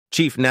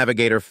Chief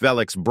Navigator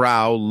Felix's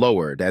brow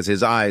lowered as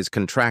his eyes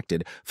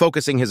contracted,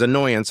 focusing his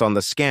annoyance on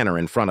the scanner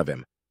in front of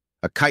him.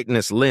 A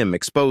chitinous limb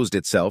exposed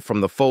itself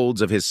from the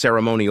folds of his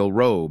ceremonial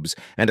robes,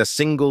 and a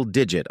single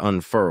digit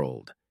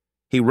unfurled.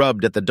 He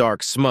rubbed at the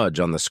dark smudge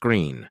on the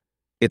screen.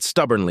 It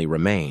stubbornly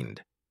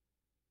remained.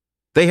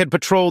 They had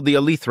patrolled the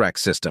Elithrak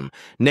system,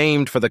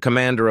 named for the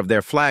commander of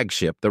their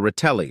flagship, the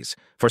Retellis,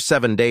 for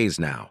 7 days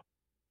now.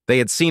 They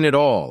had seen it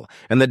all,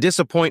 and the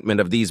disappointment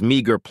of these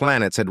meager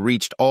planets had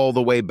reached all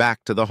the way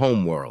back to the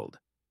homeworld.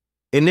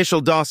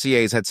 Initial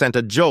dossiers had sent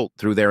a jolt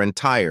through their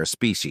entire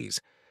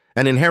species,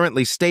 an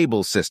inherently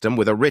stable system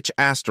with a rich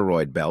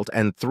asteroid belt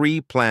and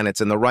 3 planets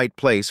in the right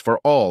place for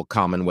all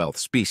Commonwealth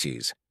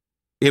species.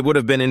 It would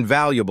have been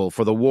invaluable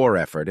for the war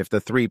effort if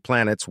the 3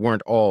 planets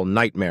weren't all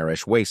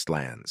nightmarish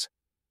wastelands.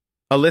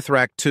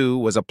 Elithrak II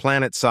was a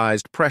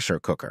planet-sized pressure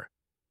cooker.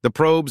 The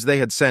probes they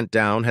had sent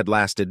down had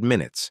lasted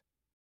minutes.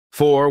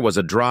 4 was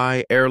a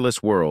dry,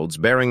 airless worlds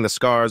bearing the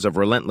scars of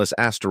relentless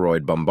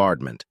asteroid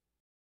bombardment.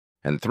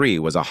 And 3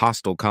 was a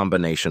hostile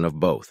combination of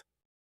both.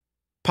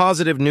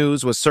 Positive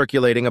news was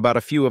circulating about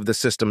a few of the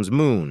system's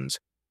moons,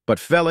 but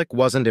Felix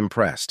wasn't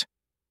impressed.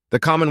 The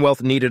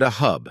Commonwealth needed a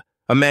hub,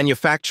 a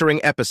manufacturing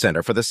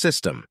epicenter for the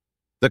system.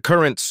 The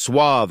current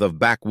swath of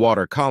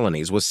backwater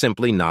colonies was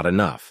simply not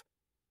enough.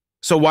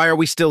 "So why are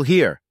we still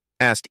here?"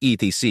 asked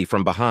ETC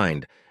from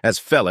behind, as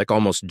Felix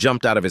almost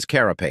jumped out of his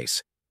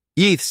carapace.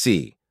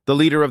 ETC, the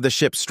leader of the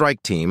ship's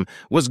strike team,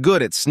 was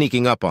good at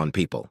sneaking up on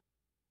people.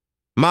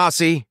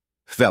 "Mossy,"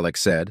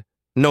 Felix said.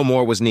 No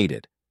more was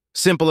needed.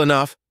 "Simple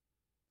enough.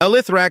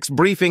 Elithrak's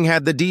briefing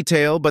had the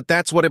detail, but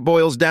that's what it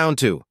boils down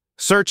to.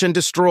 Search and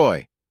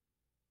destroy."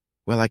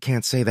 "Well, I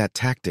can't say that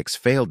tactics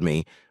failed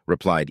me,"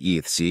 replied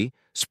ETC,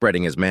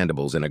 spreading his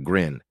mandibles in a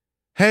grin.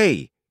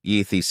 "Hey,"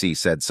 ETC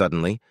said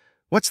suddenly,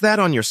 "what's that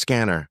on your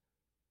scanner?"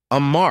 "A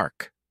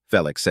mark,"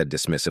 Felix said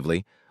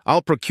dismissively.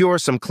 "I'll procure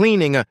some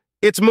cleaning.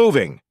 It's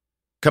moving."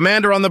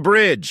 "Commander on the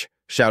bridge!"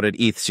 shouted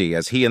ETC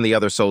as he and the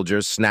other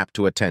soldiers snapped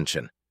to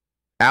attention.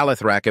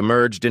 Elithrak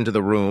emerged into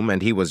the room,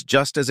 and he was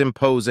just as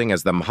imposing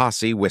as the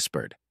Mhasi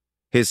whispered.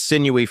 His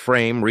sinewy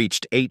frame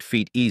reached 8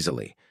 feet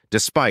easily,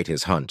 despite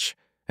his hunch,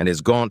 and his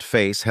gaunt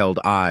face held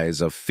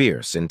eyes of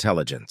fierce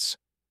intelligence.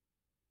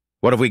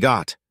 "What have we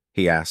got?"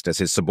 he asked as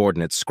his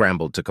subordinates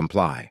scrambled to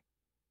comply.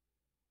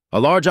 "A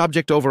large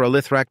object over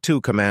Elithrak II,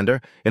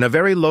 Commander, in a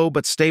very low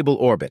but stable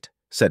orbit,"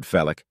 said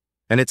Felix,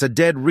 "and it's a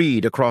dead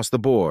read across the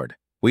board.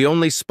 We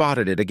only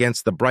spotted it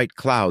against the bright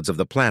clouds of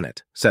the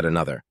planet," said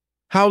another.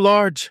 "How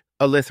large?"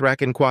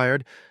 Elithrak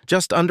inquired.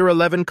 "Just under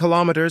 11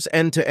 kilometers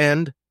end to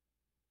end."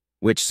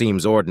 "Which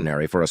seems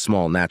ordinary for a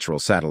small natural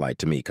satellite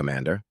to me,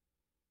 Commander."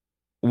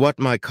 "What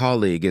my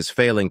colleague is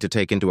failing to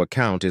take into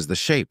account is the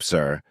shape,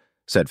 sir,"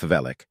 said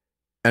Felix.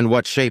 "And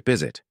what shape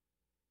is it?"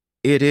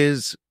 "It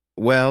is,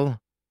 well—"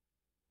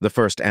 The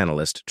first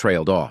analyst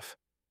trailed off.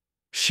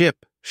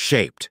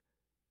 "Ship-shaped."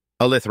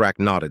 Elithrak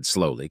nodded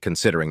slowly,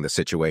 considering the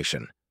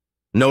situation.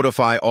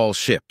 "Notify all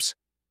ships.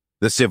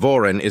 The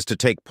Sivoran is to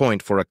take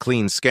point for a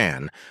clean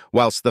scan,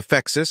 whilst the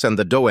Fexus and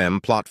the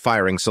Doem plot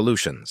firing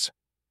solutions."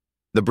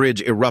 The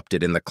bridge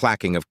erupted in the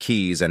clacking of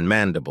keys and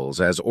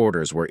mandibles as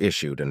orders were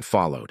issued and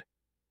followed.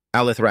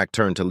 Elithrak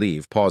turned to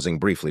leave, pausing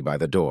briefly by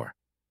the door.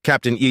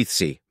 "Captain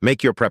ETC,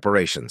 make your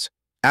preparations."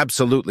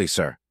 "Absolutely,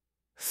 sir."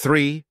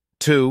 3,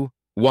 2,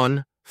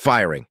 1,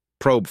 firing.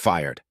 Probe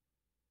fired.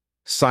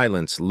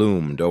 Silence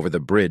loomed over the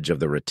bridge of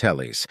the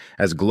Retellis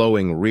as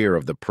glowing rear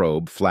of the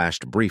probe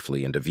flashed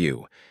briefly into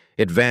view.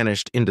 It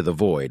vanished into the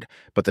void,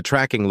 but the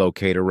tracking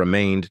locator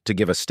remained to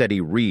give a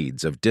steady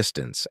reads of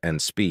distance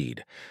and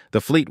speed. The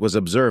fleet was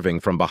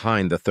observing from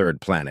behind the 3rd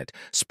planet,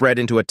 spread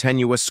into a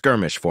tenuous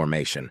skirmish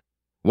formation.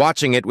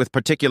 Watching it with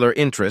particular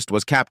interest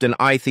was Captain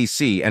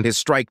ITC and his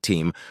strike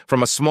team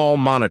from a small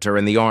monitor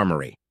in the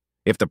armory.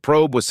 If the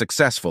probe was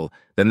successful,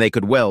 then they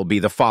could well be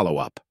the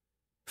follow-up.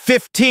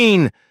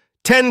 15!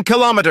 10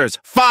 kilometers!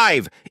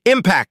 5!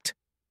 Impact!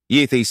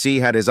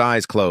 ETC had his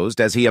eyes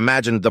closed as he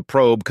imagined the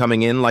probe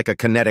coming in like a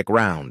kinetic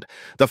round,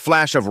 the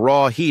flash of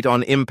raw heat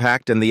on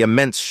impact and the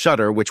immense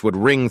shudder which would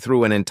ring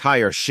through an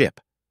entire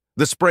ship,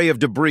 the spray of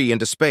debris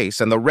into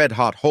space and the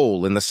red-hot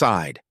hole in the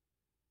side.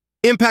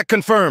 "Impact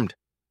confirmed!"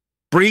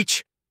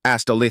 "Breach?"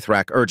 asked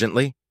Elithrak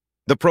urgently.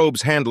 The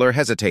probe's handler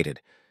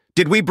hesitated.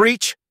 "Did we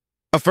breach?"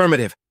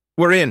 "Affirmative.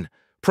 We're in.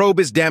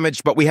 Probe is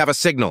damaged, but we have a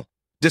signal.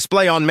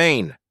 Display on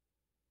main."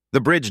 The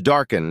bridge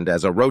darkened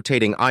as a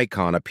rotating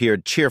icon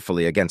appeared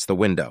cheerfully against the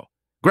window.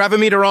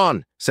 "Gravimeter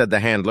on," said the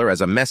handler as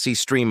a messy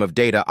stream of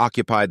data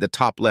occupied the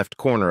top left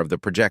corner of the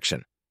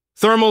projection.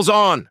 "Thermals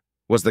on,"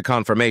 was the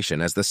confirmation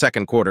as the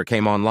 2nd quarter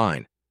came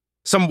online.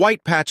 Some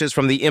white patches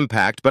from the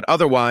impact, but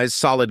otherwise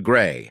solid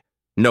gray.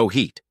 No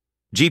heat.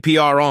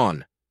 "GPR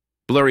on."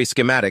 Blurry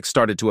schematics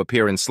started to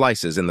appear in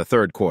slices in the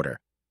 3rd quarter.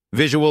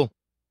 "Visual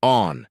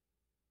on."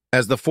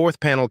 As the 4th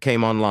panel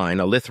came online,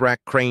 Elithrak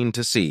craned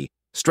to see,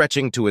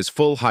 stretching to his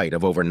full height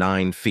of over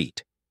 9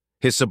 feet.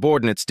 His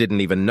subordinates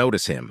didn't even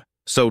notice him,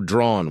 so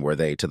drawn were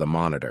they to the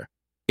monitor.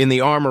 In the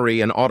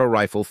armory, an auto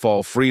rifle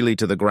fall freely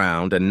to the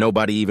ground and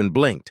nobody even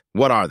blinked.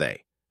 What are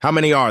they? How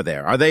many are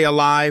there? Are they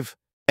alive?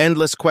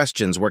 Endless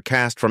questions were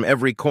cast from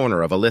every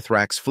corner of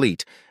Elithrak's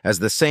fleet as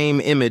the same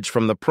image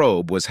from the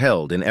probe was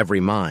held in every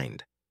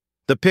mind.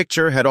 The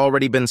picture had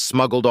already been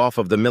smuggled off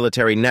of the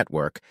military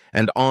network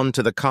and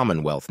onto the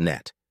Commonwealth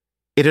net.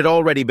 It had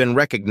already been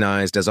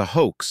recognized as a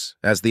hoax,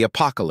 as the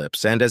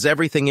apocalypse, and as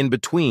everything in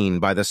between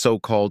by the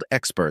so-called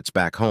experts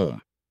back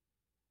home.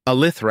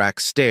 Elithrak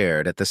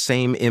stared at the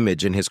same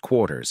image in his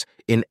quarters,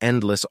 in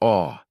endless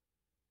awe.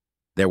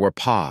 There were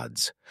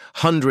pods,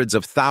 hundreds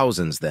of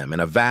thousands them in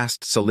a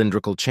vast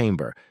cylindrical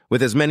chamber,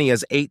 with as many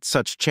as 8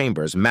 such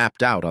chambers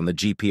mapped out on the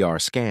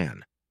GPR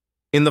scan.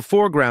 In the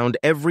foreground,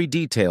 every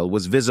detail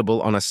was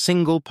visible on a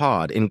single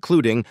pod,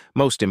 including,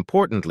 most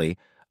importantly,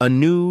 a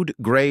nude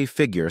gray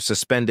figure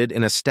suspended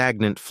in a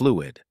stagnant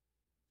fluid.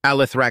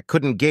 Elithrak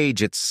couldn't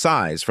gauge its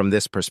size from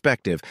this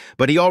perspective,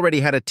 but he already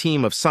had a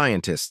team of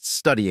scientists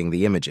studying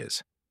the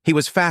images. He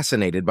was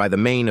fascinated by the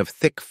mane of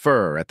thick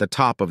fur at the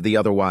top of the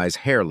otherwise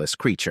hairless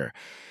creature.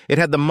 It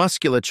had the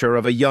musculature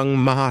of a young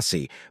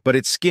Mahasi, but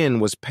its skin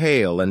was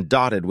pale and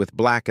dotted with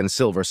black and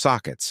silver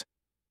sockets.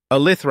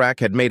 Elithrak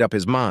had made up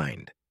his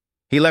mind.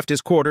 He left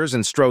his quarters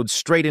and strode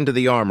straight into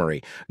the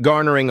armory,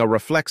 garnering a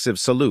reflexive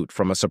salute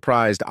from a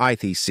surprised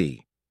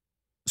ITC.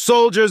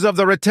 "Soldiers of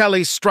the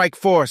Retelli Strike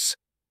Force!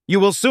 You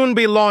will soon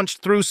be launched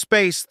through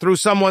space, through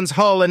someone's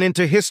hull and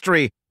into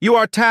history. You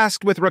are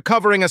tasked with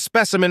recovering a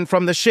specimen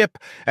from the ship,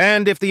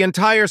 and if the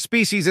entire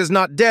species is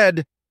not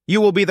dead, you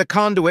will be the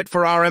conduit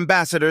for our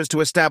ambassadors to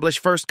establish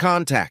first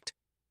contact."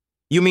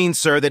 "You mean,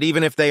 sir, that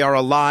even if they are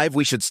alive,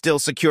 we should still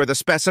secure the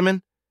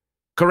specimen?"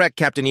 "Correct,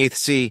 Captain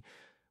Yathc.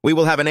 We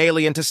will have an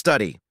alien to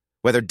study,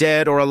 whether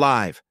dead or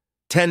alive.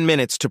 10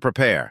 minutes to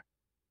prepare."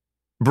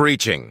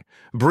 "Breaching.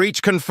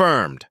 Breach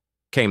confirmed,"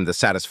 came the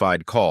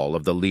satisfied call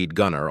of the lead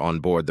gunner on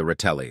board the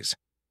Retellis.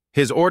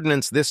 His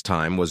ordnance this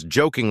time was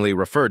jokingly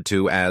referred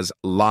to as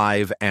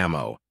live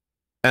ammo.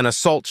 An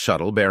assault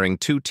shuttle bearing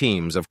 2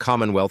 teams of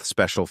Commonwealth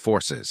Special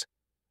Forces.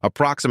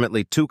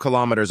 Approximately 2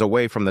 kilometers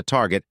away from the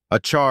target, a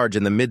charge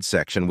in the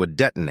midsection would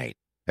detonate,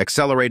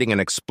 accelerating an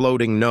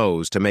exploding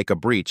nose to make a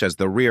breach as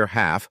the rear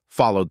half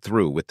followed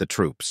through with the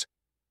troops.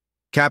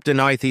 "Captain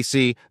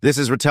ITC, this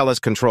is Retellis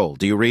Control.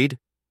 Do you read?"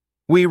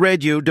 "We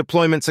read you.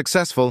 Deployment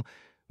successful.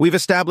 We've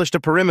established a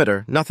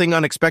perimeter. Nothing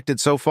unexpected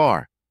so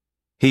far."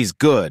 "He's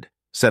good,"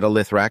 said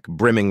Elithrak,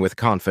 brimming with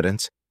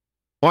confidence.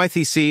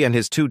 ITC and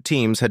his 2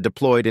 teams had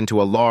deployed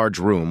into a large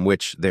room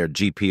which, their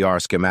GPR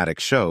schematic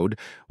showed,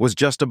 was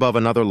just above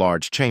another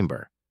large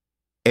chamber.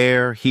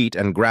 Air, heat,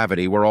 and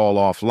gravity were all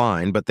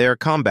offline, but their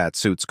combat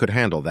suits could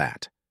handle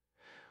that.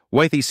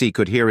 YTC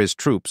could hear his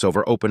troops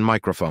over open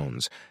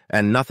microphones,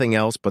 and nothing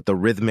else but the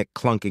rhythmic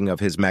clunking of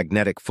his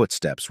magnetic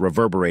footsteps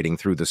reverberating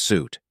through the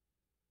suit.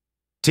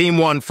 "Team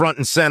 1 front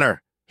and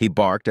center," he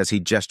barked as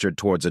he gestured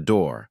towards a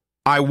door.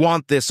 "I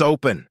want this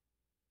open."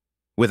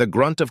 With a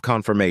grunt of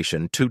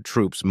confirmation, 2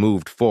 troops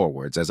moved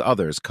forwards as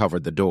others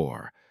covered the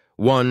door.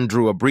 One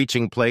drew a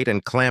breaching plate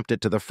and clamped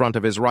it to the front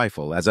of his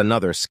rifle as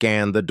another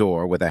scanned the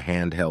door with a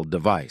handheld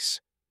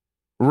device.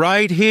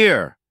 "Right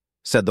here,"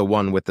 said the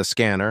one with the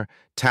scanner,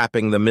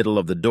 tapping the middle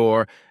of the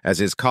door as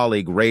his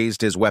colleague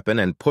raised his weapon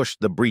and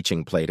pushed the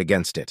breaching plate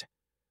against it.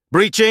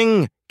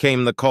 "Breaching!"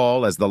 came the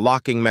call as the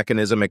locking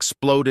mechanism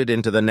exploded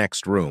into the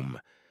next room.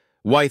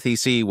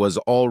 YTC was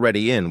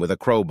already in with a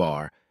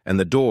crowbar, and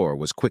the door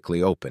was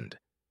quickly opened.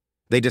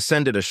 They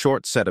descended a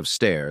short set of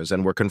stairs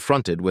and were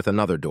confronted with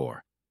another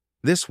door.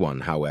 This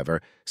one,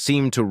 however,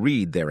 seemed to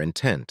read their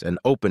intent and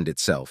opened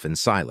itself in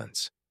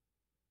silence.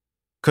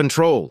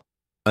 "Control,"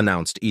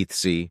 announced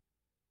ETC.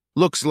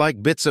 "Looks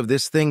like bits of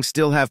this thing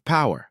still have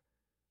power.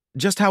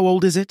 Just how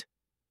old is it?"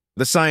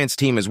 "The science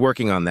team is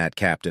working on that,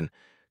 Captain.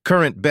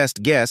 Current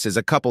best guess is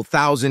a couple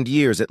thousand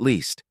years at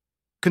least."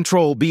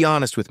 "Control, be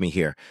honest with me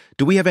here.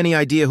 Do we have any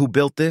idea who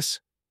built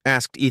this?"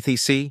 asked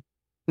ETC.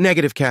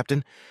 "Negative,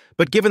 Captain.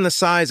 But given the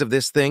size of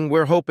this thing,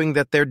 we're hoping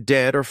that they're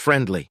dead or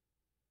friendly."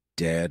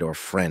 "Dead or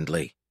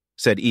friendly,"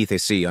 said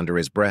ETC under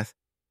his breath.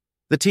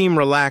 The team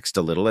relaxed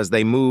a little as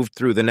they moved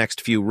through the next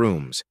few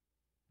rooms.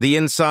 The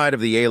inside of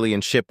the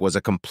alien ship was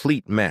a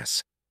complete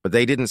mess, but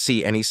they didn't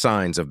see any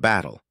signs of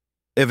battle.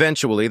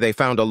 Eventually, they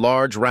found a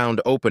large round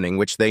opening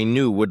which they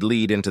knew would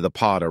lead into the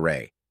pod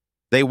array.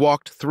 They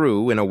walked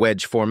through in a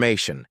wedge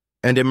formation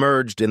and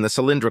emerged in the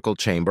cylindrical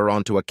chamber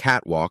onto a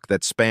catwalk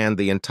that spanned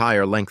the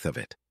entire length of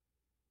it.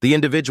 The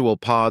individual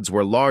pods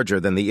were larger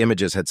than the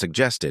images had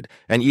suggested,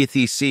 and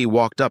ETC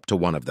walked up to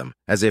one of them,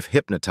 as if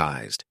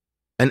hypnotized.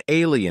 An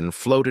alien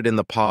floated in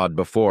the pod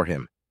before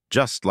him,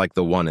 just like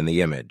the one in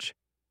the image.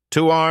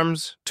 2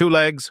 arms, 2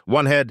 legs,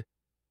 1 head.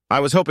 "I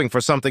was hoping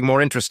for something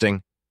more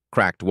interesting,"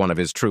 cracked one of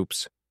his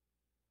troops.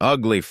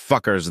 "Ugly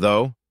fuckers,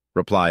 though,"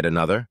 replied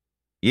another.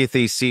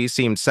 ETC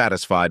seemed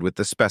satisfied with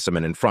the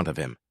specimen in front of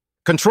him.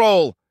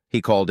 "Control,"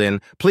 he called in.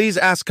 "Please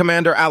ask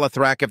Commander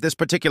Elithrak if this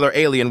particular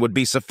alien would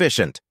be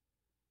sufficient."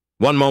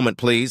 "One moment,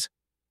 please."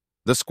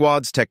 The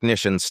squad's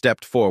technician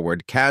stepped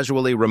forward,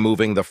 casually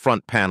removing the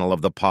front panel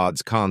of the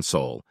pod's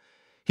console.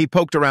 He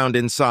poked around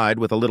inside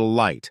with a little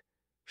light.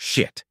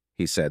 "Shit,"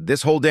 he said.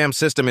 "This whole damn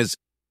system is...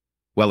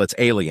 well, it's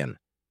alien.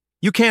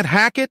 You can't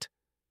hack it?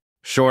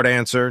 Short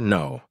answer,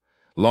 no.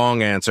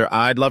 Long answer,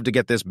 I'd love to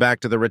get this back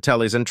to the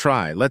Retellis and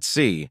try. Let's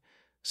see,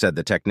 said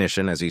the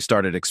technician as he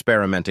started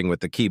experimenting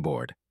with the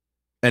keyboard.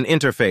 An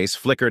interface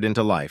flickered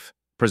into life,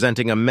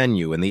 presenting a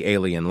menu in the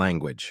alien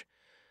language.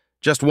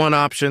 Just one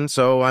option,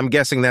 so I'm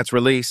guessing that's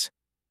release.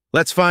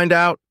 Let's find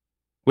out.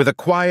 With a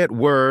quiet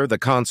whir, the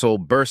console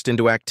burst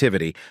into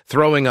activity,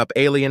 throwing up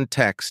alien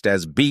text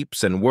as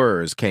beeps and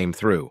whirs came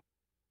through.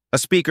 A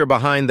speaker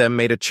behind them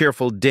made a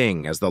cheerful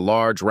ding as the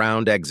large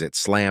round exit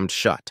slammed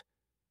shut.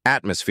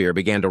 Atmosphere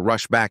began to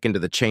rush back into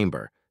the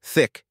chamber,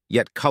 thick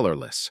yet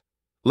colorless.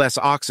 Less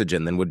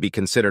oxygen than would be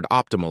considered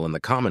optimal in the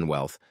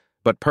Commonwealth,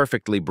 but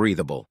perfectly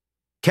breathable.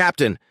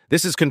 Captain,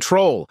 this is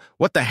Control.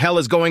 What the hell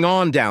is going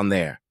on down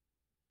there?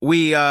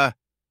 I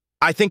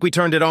think we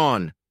turned it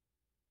on.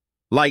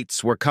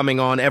 Lights were coming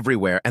on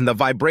everywhere, and the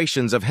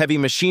vibrations of heavy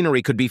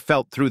machinery could be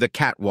felt through the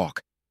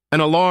catwalk. An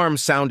alarm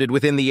sounded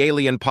within the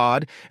alien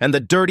pod, and the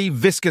dirty,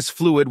 viscous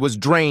fluid was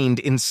drained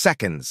in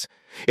seconds.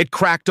 It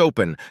cracked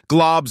open,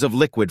 globs of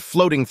liquid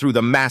floating through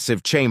the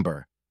massive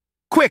chamber.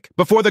 "Quick,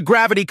 before the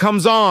gravity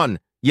comes on!"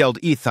 yelled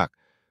Ethak.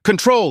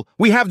 "Control,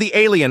 we have the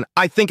alien.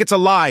 I think it's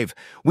alive.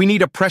 We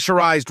need a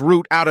pressurized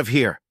route out of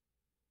here."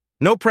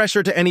 "No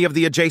pressure to any of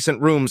the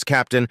adjacent rooms,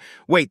 Captain.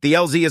 Wait, the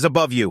LZ is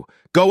above you.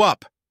 Go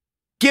up."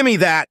 "Gimme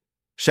that!"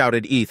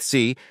 shouted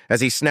Eth-C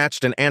as he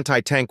snatched an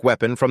anti-tank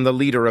weapon from the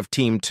leader of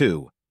Team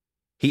 2.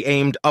 He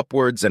aimed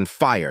upwards and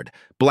fired,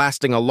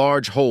 blasting a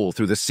large hole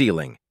through the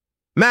ceiling.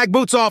 "Mag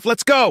boots off,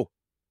 let's go!"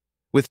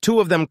 With two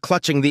of them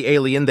clutching the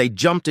alien, they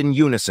jumped in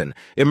unison,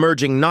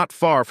 emerging not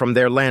far from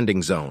their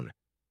landing zone.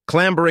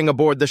 Clambering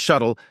aboard the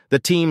shuttle, the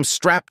team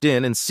strapped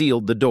in and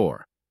sealed the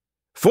door.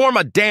 "Form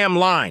a damn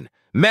line!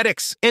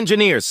 Medics,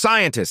 engineers,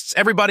 scientists,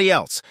 everybody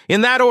else!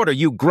 In that order,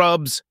 you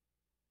grubs!"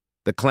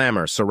 The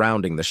clamor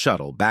surrounding the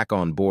shuttle back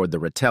on board the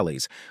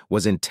Retellis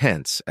was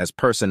intense as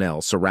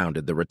personnel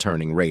surrounded the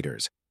returning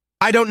raiders.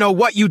 "I don't know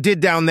what you did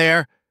down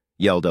there,"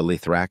 yelled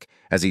Alithrak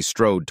as he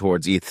strode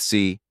towards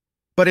Eth-C.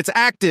 "But it's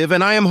active,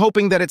 and I am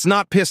hoping that it's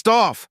not pissed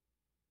off."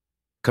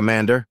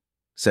 "Commander,"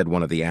 said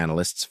one of the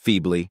analysts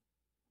feebly.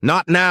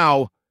 "Not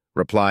now,"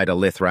 replied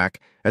Alithrak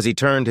as he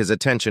turned his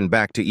attention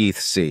back to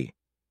Eth-C.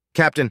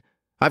 "Captain,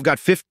 I've got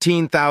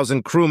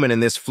 15,000 crewmen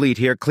in this fleet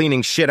here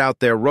cleaning shit out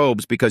their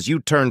robes because you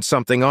turned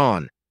something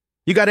on.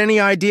 You got any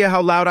idea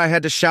how loud I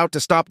had to shout to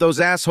stop those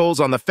assholes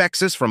on the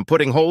Fexus from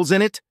putting holes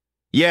in it?"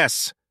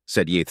 "Yes,"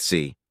 said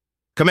Eth-C.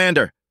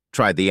 "Commander,"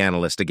 tried the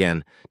analyst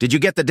again, "did you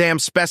get the damn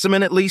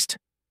specimen at least?"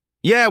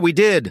 "Yeah, we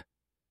did."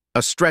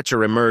 A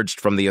stretcher emerged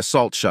from the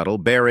assault shuttle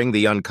bearing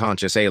the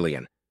unconscious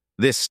alien.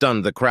 This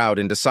stunned the crowd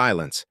into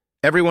silence.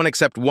 Everyone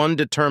except one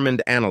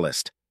determined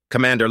analyst.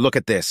 "Commander, look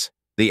at this,"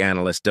 the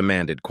analyst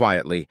demanded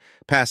quietly,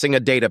 passing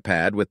a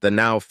datapad with the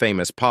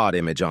now-famous pod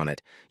image on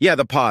it. "Yeah,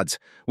 the pods.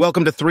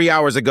 Welcome to 3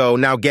 hours ago.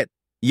 Now get—"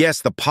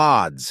 "Yes, the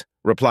pods,"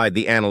 replied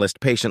the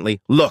analyst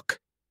patiently. "Look."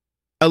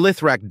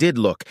 Alithrak did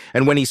look,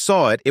 and when he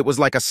saw it, it was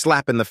like a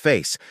slap in the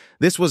face.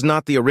 This was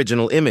not the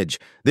original image.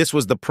 This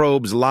was the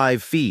probe's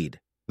live feed.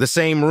 The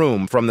same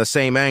room from the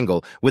same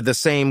angle, with the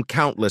same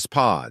countless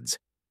pods.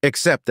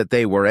 Except that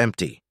they were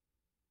empty.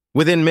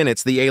 Within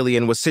minutes, the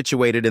alien was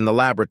situated in the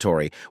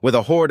laboratory, with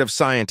a horde of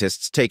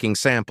scientists taking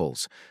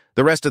samples.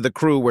 The rest of the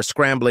crew were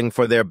scrambling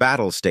for their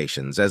battle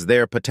stations as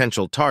their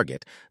potential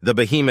target, the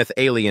behemoth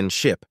alien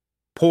ship,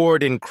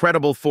 poured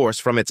incredible force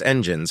from its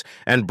engines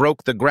and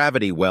broke the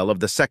gravity well of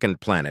the second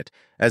planet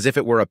as if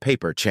it were a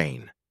paper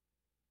chain.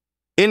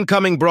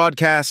 "Incoming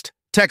broadcast,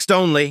 text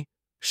only,"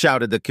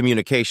 shouted the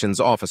communications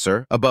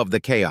officer above the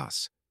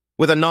chaos.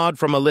 With a nod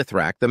from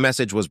Alithrak, the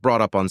message was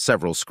brought up on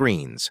several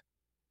screens.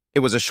 It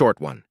was a short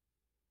one.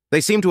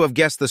 "They seem to have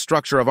guessed the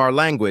structure of our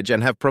language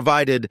and have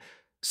provided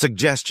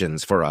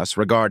suggestions for us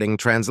regarding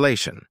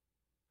translation."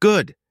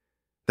 "Good.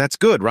 That's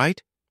good,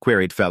 right?"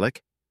 queried Felix.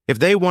 "If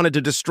they wanted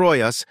to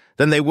destroy us,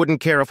 then they wouldn't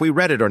care if we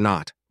read it or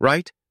not,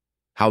 right?"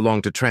 "How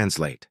long to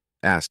translate?"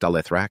 asked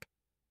Alithrak.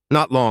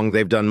 "Not long.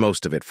 They've done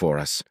most of it for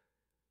us.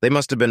 They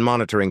must have been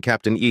monitoring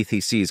Captain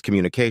Eth-C's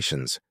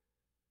communications.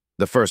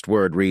 The first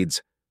word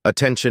reads,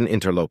 'Attention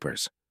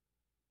interlopers.'"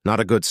 "Not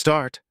a good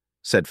start,"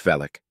 said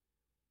Felix.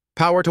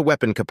 "Power to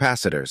weapon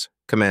capacitors,"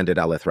 commanded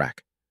Alithrak.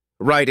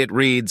 "Right, it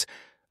reads,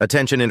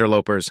 'Attention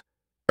interlopers.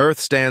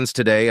 Earth stands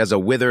today as a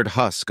withered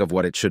husk of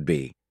what it should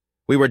be.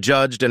 We were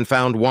judged and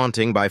found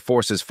wanting by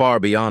forces far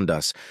beyond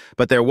us,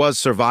 but there was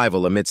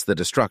survival amidst the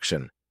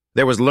destruction.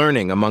 There was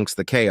learning amongst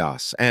the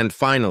chaos, and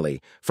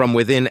finally, from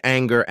within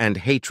anger and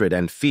hatred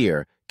and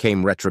fear,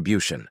 came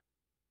retribution.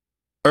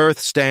 Earth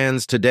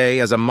stands today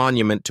as a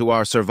monument to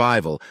our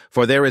survival,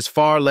 for there is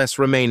far less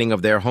remaining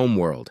of their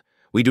homeworld.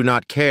 We do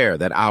not care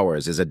that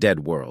ours is a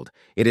dead world.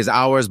 It is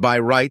ours by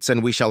rights,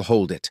 and we shall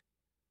hold it.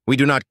 We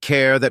do not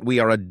care that we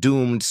are a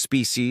doomed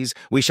species.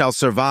 We shall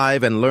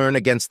survive and learn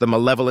against the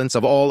malevolence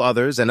of all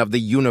others and of the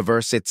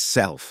universe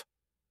itself.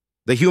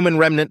 The human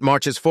remnant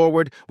marches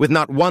forward with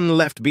not one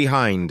left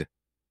behind."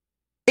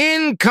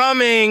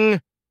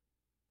 "Incoming!"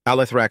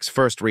 Alithrak's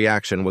first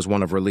reaction was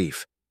one of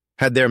relief.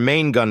 Had their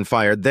main gun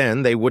fired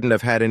then, they wouldn't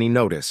have had any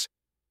notice.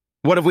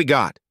 "What have we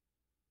got?"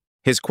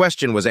 His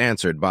question was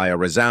answered by a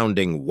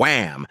resounding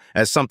wham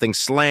as something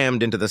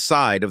slammed into the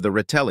side of the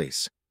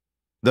Retellis.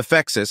 The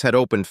Fexus had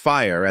opened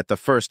fire at the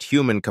first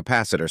human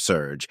capacitor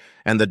surge,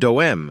 and the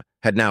Doem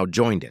had now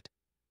joined it.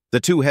 The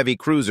two heavy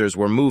cruisers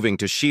were moving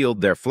to shield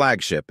their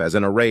flagship as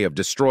an array of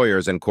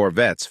destroyers and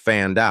corvettes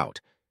fanned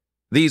out.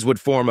 These would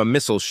form a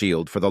missile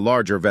shield for the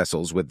larger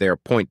vessels with their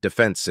point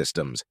defense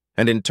systems,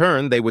 and in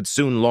turn they would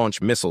soon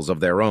launch missiles of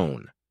their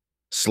own.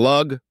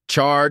 Slug?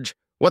 Charge?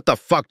 What the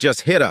fuck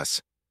just hit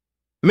us?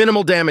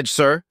 Minimal damage,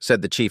 sir,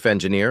 said the chief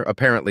engineer,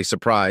 apparently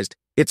surprised.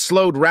 It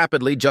slowed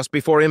rapidly just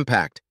before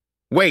impact.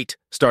 Wait,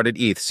 started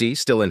Ethc,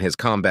 still in his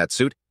combat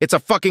suit. It's a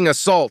fucking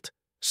assault!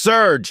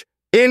 Surge!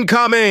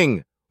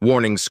 Incoming!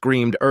 Warning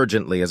screamed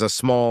urgently as a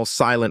small,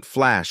 silent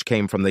flash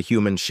came from the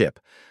human ship.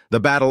 The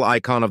battle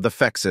icon of the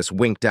Fexus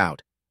winked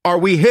out. Are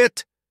we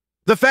hit?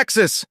 The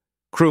Fexus!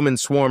 Crewmen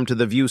swarmed to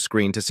the view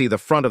screen to see the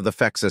front of the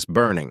Fexus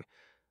burning.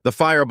 The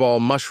fireball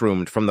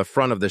mushroomed from the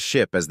front of the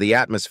ship as the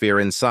atmosphere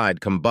inside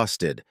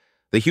combusted.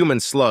 The human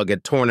slug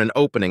had torn an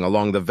opening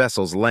along the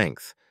vessel's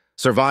length.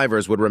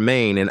 Survivors would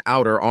remain in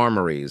outer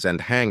armories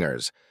and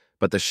hangars,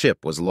 but the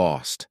ship was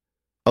lost.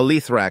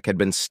 Alethrak had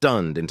been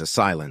stunned into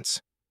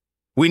silence.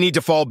 We need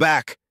to fall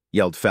back,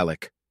 yelled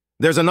Felik.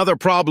 There's another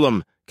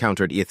problem,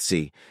 countered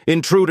Ithsi.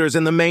 Intruders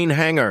in the main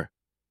hangar.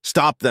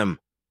 Stop them,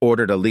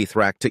 ordered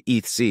Alethrak to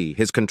Ithsi,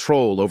 his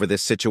control over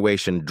this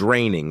situation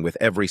draining with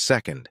every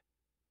second.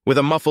 With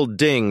a muffled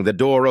ding, the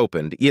door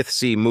opened.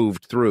 Ithsi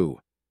moved through.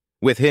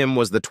 With him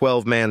was the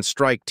 12-man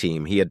strike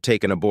team he had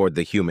taken aboard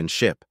the human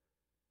ship.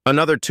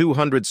 Another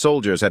 200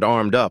 soldiers had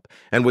armed up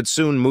and would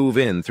soon move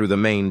in through the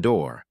main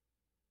door.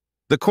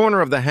 The corner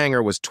of the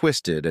hangar was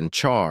twisted and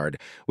charred,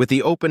 with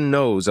the open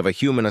nose of a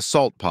human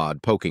assault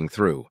pod poking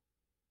through.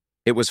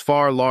 It was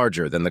far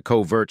larger than the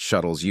covert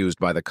shuttles used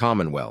by the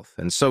Commonwealth,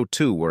 and so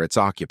too were its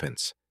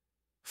occupants.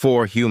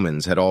 4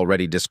 humans had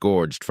already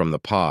disgorged from the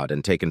pod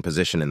and taken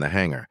position in the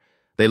hangar.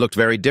 They looked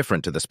very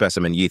different to the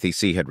specimen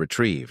Yethisi had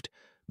retrieved.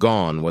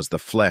 Gone was the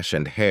flesh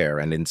and hair,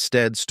 and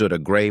instead stood a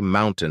gray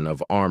mountain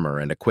of armor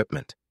and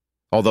equipment.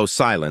 Although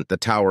silent, the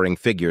towering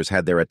figures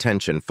had their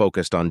attention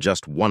focused on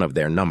just one of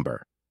their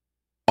number.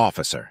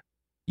 Officer.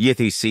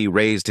 Yethisi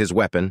raised his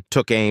weapon,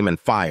 took aim, and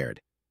fired.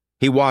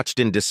 He watched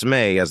in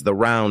dismay as the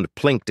round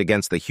plinked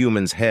against the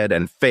human's head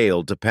and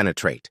failed to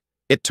penetrate.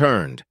 It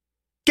turned.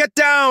 Get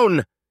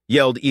down!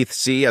 Yelled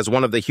Ithsi as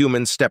one of the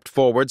humans stepped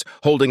forwards,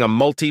 holding a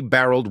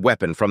multi-barreled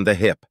weapon from the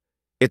hip.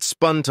 It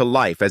spun to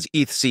life as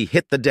Ithsi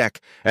hit the deck,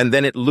 and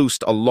then it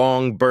loosed a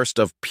long burst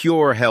of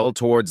pure hell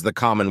towards the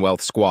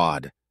Commonwealth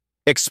squad.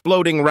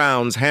 Exploding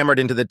rounds hammered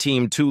into the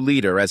Team 2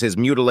 leader as his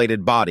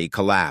mutilated body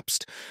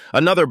collapsed.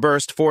 Another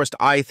burst forced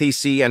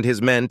Ithc and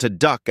his men to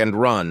duck and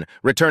run,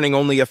 returning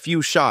only a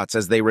few shots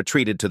as they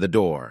retreated to the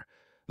door.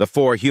 The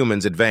 4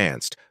 humans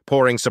advanced,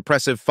 pouring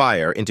suppressive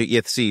fire into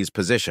Ithc's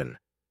position.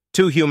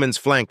 2 humans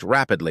flanked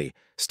rapidly,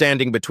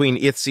 standing between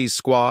Ithc's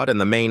squad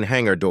and the main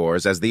hangar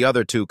doors as the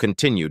other 2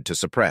 continued to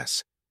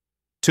suppress.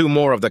 2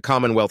 more of the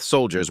Commonwealth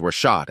soldiers were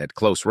shot at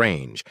close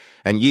range,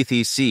 and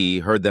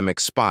Yethisi heard them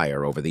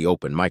expire over the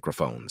open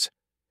microphones.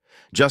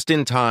 Just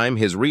in time,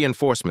 his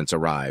reinforcements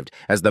arrived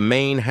as the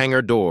main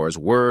hangar doors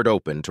whirred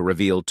open to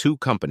reveal 2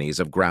 companies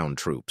of ground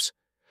troops.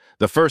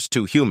 The first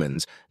 2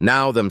 humans,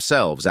 now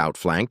themselves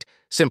outflanked,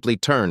 simply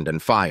turned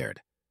and fired.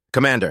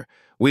 Commander,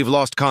 we've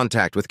lost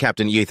contact with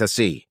Captain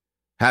Yethisi.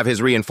 Have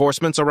his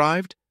reinforcements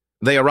arrived?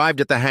 They arrived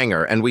at the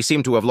hangar, and we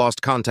seem to have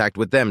lost contact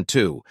with them,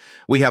 too.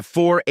 We have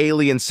 4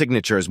 alien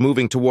signatures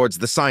moving towards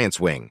the science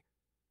wing.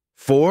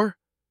 4?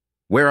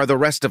 Where are the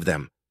rest of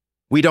them?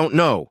 We don't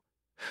know.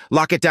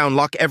 Lock it down,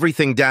 lock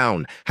everything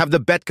down. Have the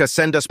Betka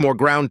send us more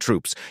ground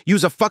troops.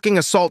 Use a fucking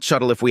assault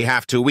shuttle if we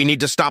have to. We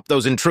need to stop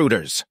those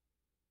intruders.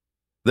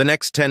 The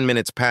next 10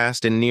 minutes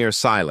passed in near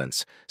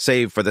silence,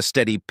 save for the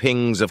steady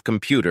pings of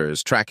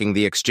computers tracking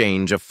the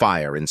exchange of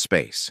fire in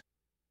space.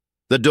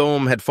 The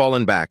dome had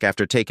fallen back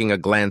after taking a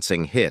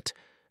glancing hit,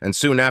 and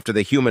soon after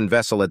the human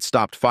vessel had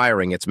stopped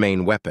firing its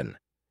main weapon.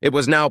 It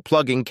was now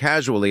plugging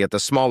casually at the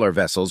smaller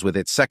vessels with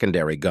its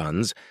secondary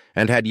guns,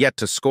 and had yet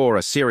to score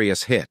a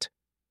serious hit.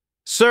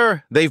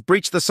 Sir, they've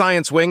breached the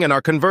science wing and are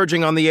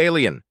converging on the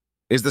alien.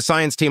 Is the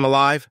science team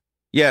alive?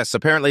 Yes,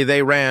 apparently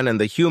they ran and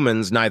the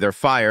humans neither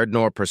fired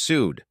nor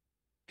pursued.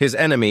 His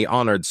enemy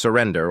honored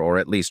surrender, or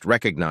at least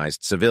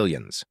recognized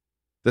civilians.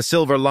 The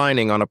silver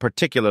lining on a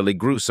particularly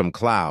gruesome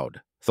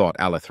cloud, thought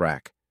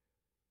Alethrak.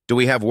 Do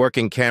we have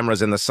working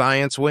cameras in the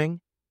science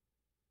wing?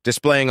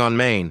 Displaying on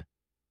main.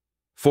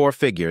 4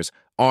 figures,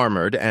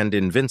 armored and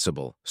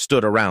invincible,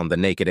 stood around the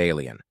naked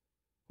alien.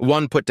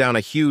 One put down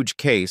a huge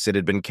case it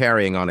had been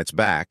carrying on its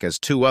back as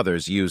 2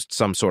 others used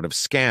some sort of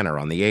scanner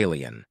on the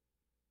alien.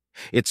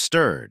 It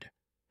stirred.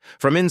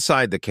 From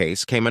inside the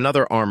case came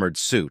another armored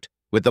suit,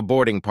 with the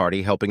boarding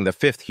party helping the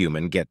 5th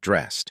human get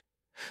dressed.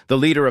 The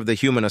leader of the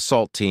human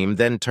assault team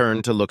then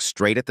turned to look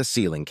straight at the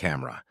ceiling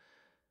camera.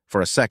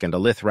 For a second,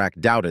 Alethrak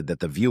doubted that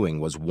the viewing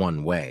was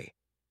one way.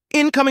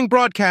 Incoming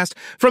broadcast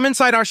from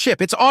inside our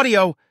ship. It's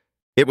audio.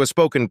 It was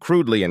spoken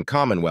crudely in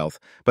Commonwealth,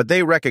 but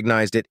they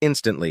recognized it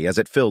instantly as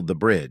it filled the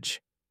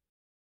bridge.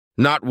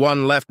 Not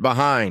one left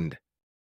behind.